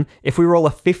 +7. If we roll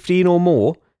a 15 or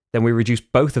more, then we reduce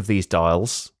both of these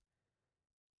dials.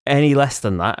 Any less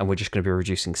than that, and we're just going to be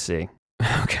reducing C.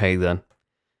 Okay, then.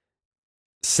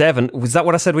 7. Was that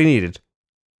what I said we needed?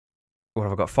 What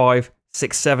have I got? 5,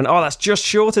 6, 7. Oh, that's just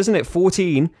short, isn't it?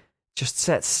 14. Just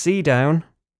set C down.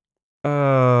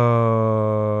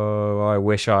 Oh, I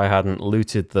wish I hadn't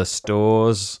looted the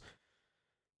stores.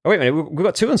 Oh, wait a minute. We've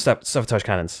got 2 sabotage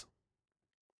cannons.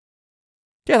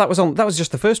 Yeah, that was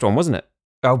just the first one, wasn't it?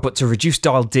 Oh, but to reduce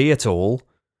dial D at all...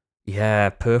 Yeah,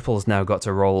 purple's now got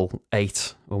to roll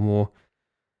 8 or more.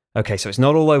 Okay, so it's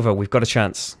not all over. We've got a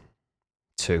chance.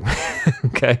 2.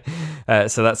 Okay,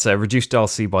 so that's reduce dial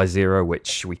C by 0,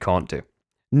 which we can't do.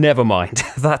 Never mind.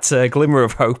 That's a glimmer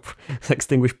of hope.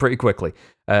 Extinguished pretty quickly.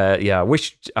 Yeah, I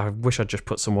wish I'd just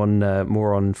put someone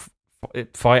more on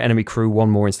fight enemy crew 1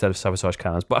 more instead of sabotage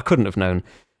cannons, but I couldn't have known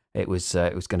it was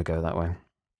going to go that way.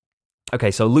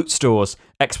 Okay, so loot stores,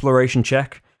 exploration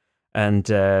check,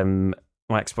 and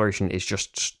my exploration is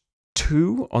just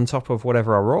 2 on top of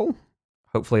whatever I roll.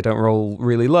 Hopefully I don't roll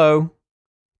really low.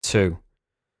 2.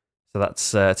 So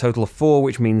that's a total of 4,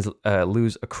 which means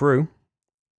lose a crew.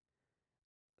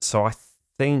 So I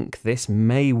think this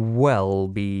may well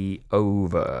be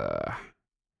over.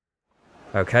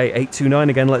 Okay, 829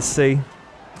 again, let's see.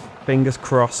 Fingers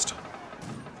crossed.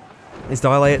 Is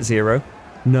dial A at 0?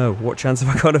 No. What chance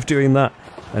have I got of doing that?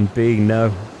 And B,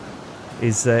 no.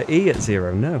 Is E at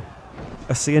 0? No.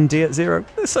 Are C and D at 0?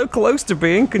 They're so close to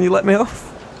being. Can you let me off?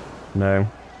 No.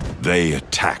 They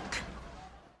attack.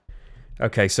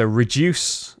 Okay, so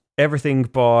reduce everything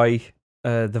by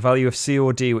the value of C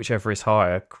or D, whichever is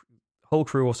higher. Whole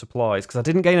crew or supplies, because I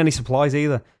didn't gain any supplies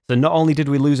either. So not only did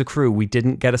we lose a crew, we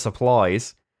didn't get a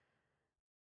supplies.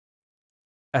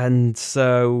 And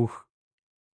so,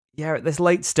 yeah, at this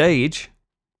late stage,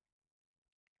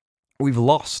 we've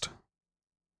lost.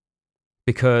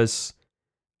 Because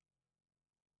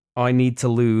I need to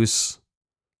lose...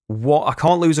 I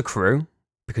can't lose a crew,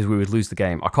 because we would lose the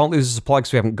game. I can't lose a supply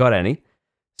because we haven't got any.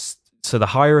 So the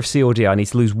higher of C or D, I need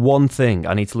to lose 1 thing.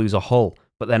 I need to lose a hull.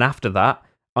 But then after that,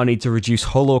 I need to reduce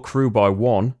hull or crew by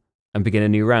 1 and begin a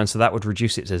new round. So that would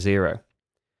reduce it to 0.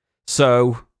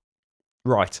 So,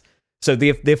 right. So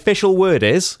the official word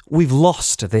is, we've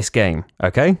lost this game,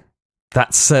 okay?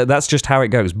 That's just how it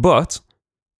goes. But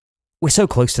we're so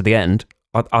close to the end,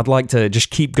 I'd like to just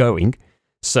keep going.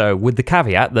 So with the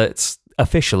caveat that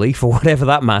officially, for whatever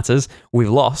that matters, we've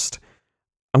lost,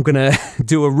 I'm going to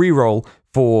do a reroll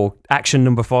for action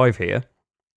number 5 here.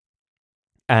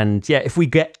 And yeah, if we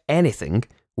get anything,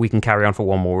 we can carry on for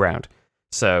 1 more round.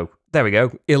 So there we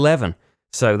go, 11.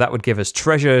 So that would give us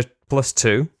treasure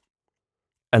 +2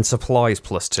 and supplies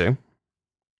 +2.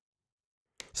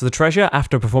 So the treasure,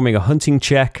 after performing a hunting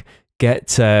check,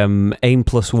 get aim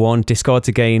 +1, discard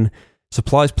to gain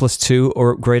supplies +2,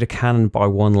 or upgrade a cannon by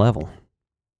 1 level.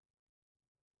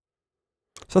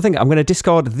 So I think I'm going to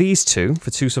discard these 2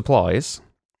 for 2 supplies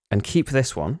and keep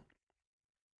this one.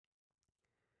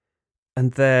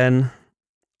 And then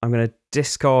I'm going to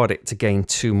discard it to gain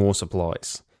 2 more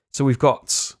supplies. So we've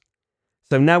got...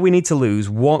 So now we need to lose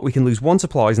 1... We can lose 1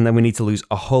 supplies, and then we need to lose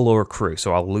a hull or a crew.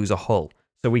 So I'll lose a hull.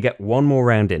 So we get 1 more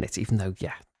round in it, even though,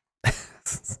 yeah.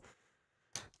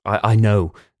 I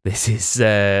know this is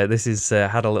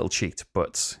had a little cheat,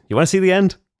 but you want to see the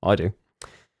end? I do.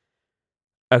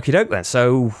 Okie doke then.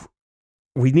 So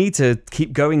we need to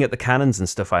keep going at the cannons and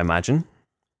stuff, I imagine.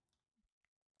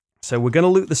 So we're going to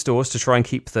loot the stores to try and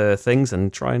keep the things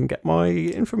and try and get my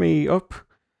infamy up.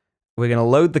 We're going to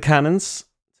load the cannons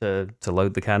to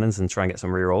load the cannons and try and get some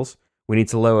rerolls. We need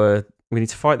to lower We need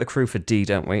to fight the crew for D,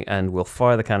 don't we? And we'll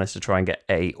fire the cannons to try and get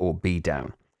A or B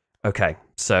down. Okay,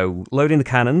 so loading the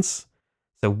cannons.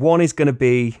 So one is going to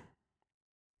be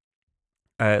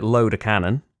load a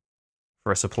cannon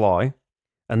for a supply.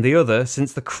 And the other,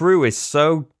 since the crew is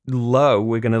so low,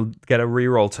 we're going to get a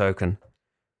reroll token.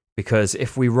 Because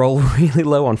if we roll really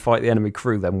low on fight the enemy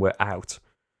crew, then we're out.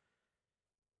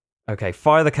 Okay,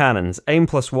 fire the cannons. Aim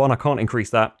 +1, I can't increase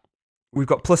that. We've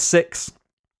got +6.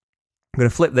 I'm going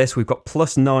to flip this. We've got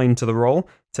 +9 to the roll.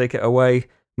 Take it away.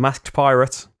 Masked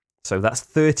Pirate. So that's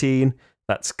 13.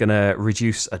 That's going to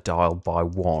reduce a dial by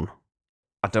 1.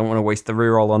 I don't want to waste the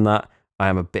reroll on that. I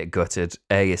am a bit gutted.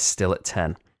 A is still at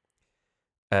 10.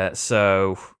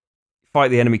 So, fight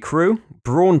the enemy crew.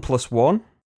 Brawn +1.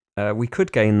 We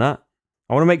could gain that.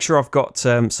 I want to make sure I've got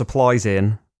supplies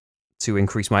in to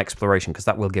increase my exploration, because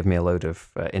that will give me a load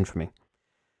of infamy.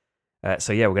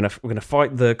 So yeah, we're gonna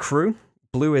fight the crew.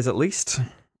 Blue is at least,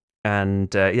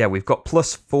 and yeah, we've got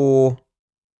 +4.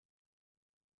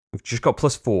 We've just got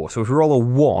 +4. So if we roll a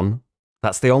 1,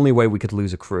 that's the only way we could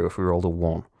lose a crew, if we rolled a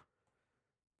 1.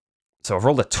 So I've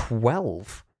rolled a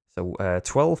 12. So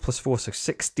 12 +4, so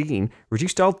 16.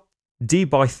 Reduced dial D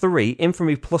by 3.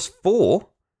 Infamy +4.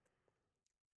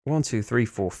 1, 2, 3,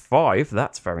 4, 5.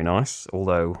 That's very nice.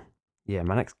 Although, yeah,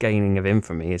 my next gaining of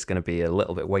infamy is going to be a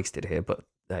little bit wasted here, but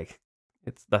hey,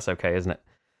 that's okay, isn't it?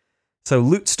 So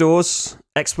loot stores,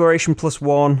 exploration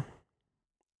 +1.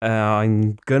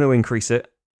 I'm going to increase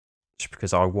it just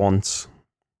because I want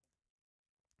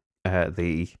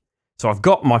So I've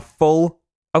got my full.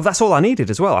 Oh, that's all I needed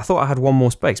as well. I thought I had one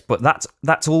more space, but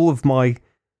that's all of my.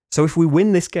 So if we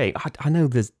win this game, I know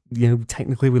there's,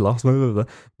 technically we lost, blah, blah, blah,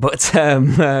 but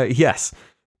yes,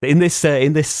 in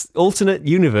this alternate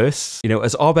universe,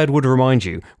 as Arbed would remind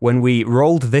you, when we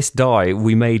rolled this die,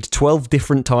 we made 12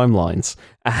 different timelines,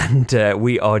 and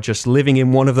we are just living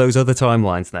in one of those other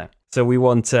timelines now. So we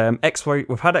want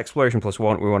we've had exploration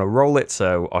 +1. We want to roll it,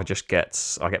 so I get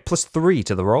 +3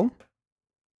 to the roll.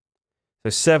 So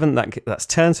 7, that's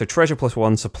 10. So treasure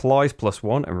 +1, supplies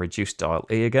 +1, and reduce dial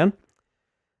E again.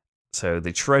 So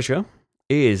the treasure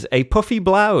is a puffy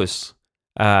blouse.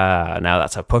 Now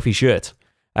that's a puffy shirt.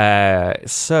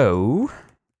 So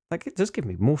it does give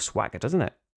me more swagger, doesn't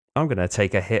it? I'm gonna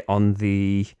take a hit on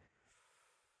the.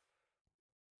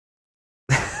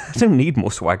 I don't need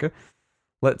more swagger.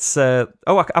 Let's. I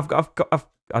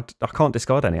can't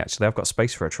discard any actually. I've got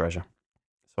space for a treasure,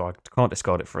 so I can't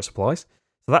discard it for supplies.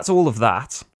 So that's all of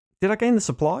that. Did I gain the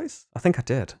supplies? I think I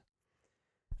did.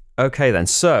 Okay then.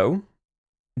 So.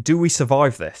 Do we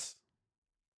survive this?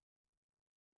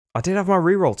 I did have my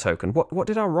reroll token. What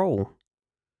did I roll?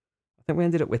 I think we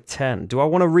ended up with 10. Do I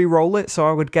want to reroll it so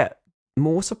I would get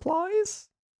more supplies?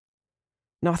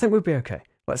 No, I think we'd be okay.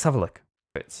 Let's have a look.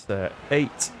 It's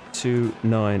 8, 2,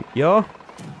 9. Yeah?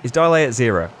 Is dial A at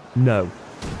 0? No.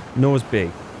 Nor is B.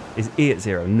 Is E at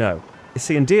 0? No. Is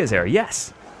C and D at 0?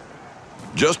 Yes.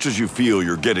 Just as you feel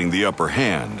you're getting the upper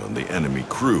hand on the enemy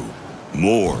crew,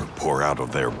 more pour out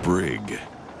of their brig.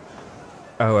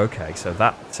 Oh, okay, so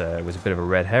that was a bit of a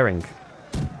red herring.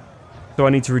 So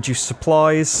I need to reduce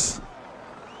supplies.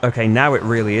 Okay, now it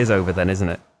really is over then, isn't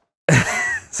it?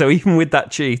 So even with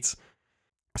that cheat.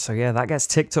 So yeah, that gets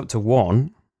ticked up to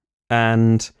 1.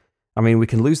 And, I mean, we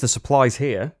can lose the supplies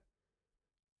here.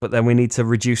 But then we need to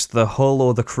reduce the hull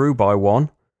or the crew by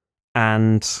 1.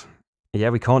 And, yeah,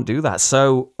 we can't do that.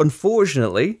 So,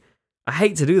 unfortunately, I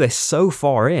hate to do this so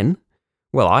far in.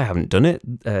 Well, I haven't done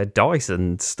it. Dice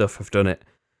and stuff have done it.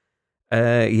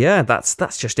 Yeah,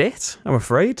 that's just it, I'm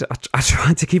afraid. I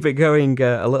tried to keep it going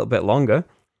a little bit longer.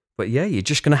 But yeah, you're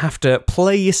just going to have to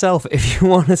play yourself if you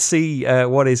want to see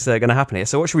what is going to happen here.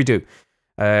 So what should we do?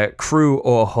 Crew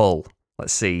or hull?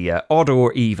 Let's see. Odd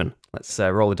or even? Let's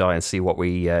roll a die and see what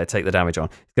we take the damage on.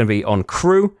 It's going to be on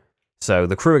crew. So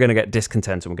the crew are going to get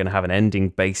discontent, and we're going to have an ending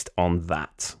based on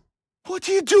that. What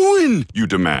are you doing? You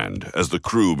demand as the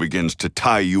crew begins to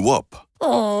tie you up.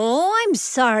 Oh, I'm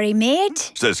sorry,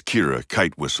 mate, Says Kira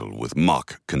Kitewhistle with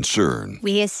mock concern.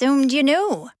 we assumed you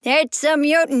knew. There's a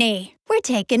mutiny. We're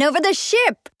taking over the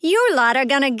ship. You lot are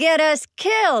gonna get us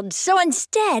killed, so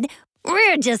instead,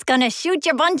 we're just gonna shoot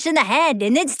your bunch in the head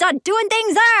and then start doing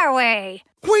things our way.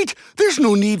 Wait, there's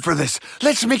no need for this.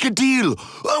 Let's make a deal.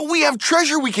 We have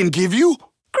treasure we can give you.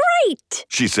 Great!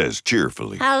 She says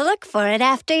cheerfully. I'll look for it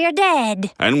after you're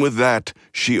dead. And with that,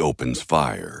 she opens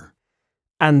fire.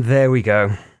 And there we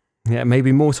go. Yeah,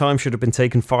 maybe more time should have been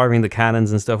taken firing the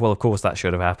cannons and stuff. Well, of course that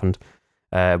should have happened.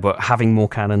 But having more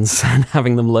cannons and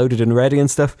having them loaded and ready and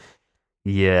stuff,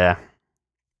 yeah.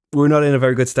 We're not in a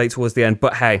very good state towards the end,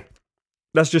 but hey,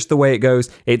 That's just the way it goes.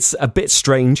 It's a bit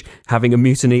strange having a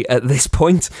mutiny at this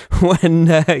point when,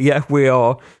 we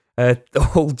are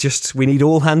we need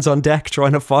all hands on deck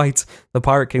trying to fight the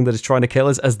Pirate King that is trying to kill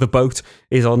us as the boat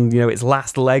is on, its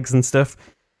last legs and stuff.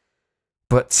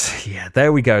 But yeah,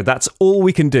 there we go. That's all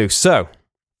we can do. So,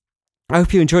 I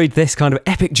hope you enjoyed this kind of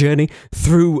epic journey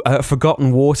through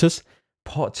Forgotten Waters.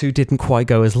 Part 2 didn't quite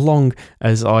go as long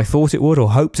as I thought it would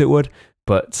or hoped it would,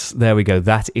 but there we go.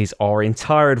 That is our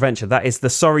entire adventure. That is the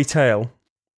sorry tale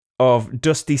of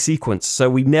Dusty Sequence. So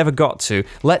we never got to.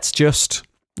 Let's just,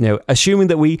 assuming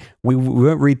that we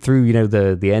won't read through,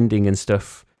 the ending and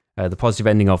stuff, the positive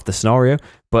ending of the scenario,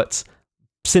 but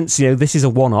since, this is a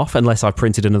one-off, unless I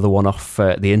printed another one off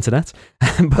the internet,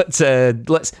 but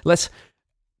let's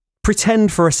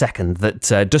pretend for a second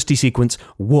that Dusty Sequence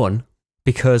won,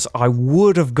 because I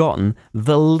would have gotten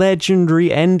the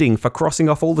legendary ending for crossing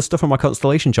off all the stuff on my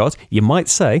constellation chart. You might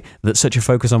say that such a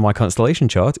focus on my constellation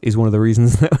chart is one of the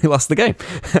reasons that we lost the game.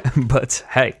 But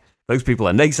hey, those people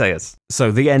are naysayers.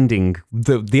 So the ending,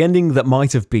 the ending that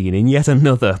might have been in yet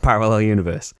another parallel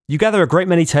universe. You gather a great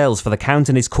many tales for the Count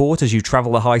and his court as you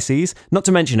travel the high seas, not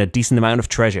to mention a decent amount of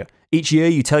treasure. Each year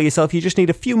you tell yourself you just need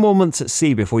a few more months at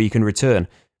sea before you can return.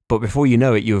 But before you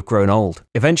know it, you have grown old.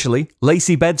 Eventually,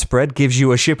 Lacy Bedspread gives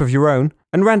you a ship of your own,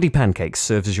 and Randy Pancakes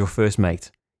serves as your first mate.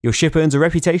 Your ship earns a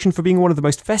reputation for being one of the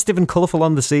most festive and colourful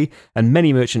on the sea, and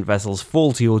many merchant vessels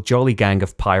fall to your jolly gang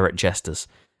of pirate jesters.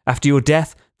 After your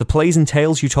death, the plays and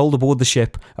tales you told aboard the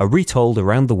ship are retold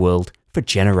around the world for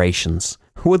generations.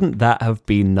 Wouldn't that have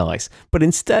been nice? But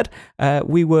instead,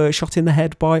 we were shot in the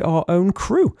head by our own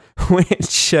crew,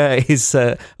 which is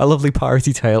a lovely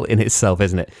piratey tale in itself,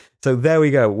 isn't it? So there we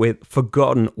go with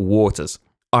Forgotten Waters.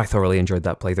 I thoroughly enjoyed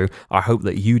that playthrough. I hope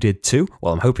that you did too.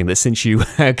 Well, I'm hoping that since you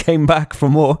came back for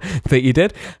more, that you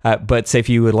did. But if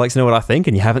you would like to know what I think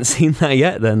and you haven't seen that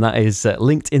yet, then that is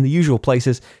linked in the usual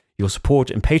places. Your support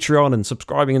and Patreon and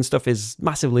subscribing and stuff is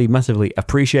massively, massively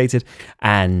appreciated.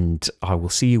 And I will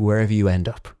see you wherever you end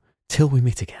up. Till we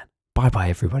meet again. Bye-bye,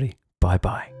 everybody.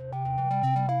 Bye-bye.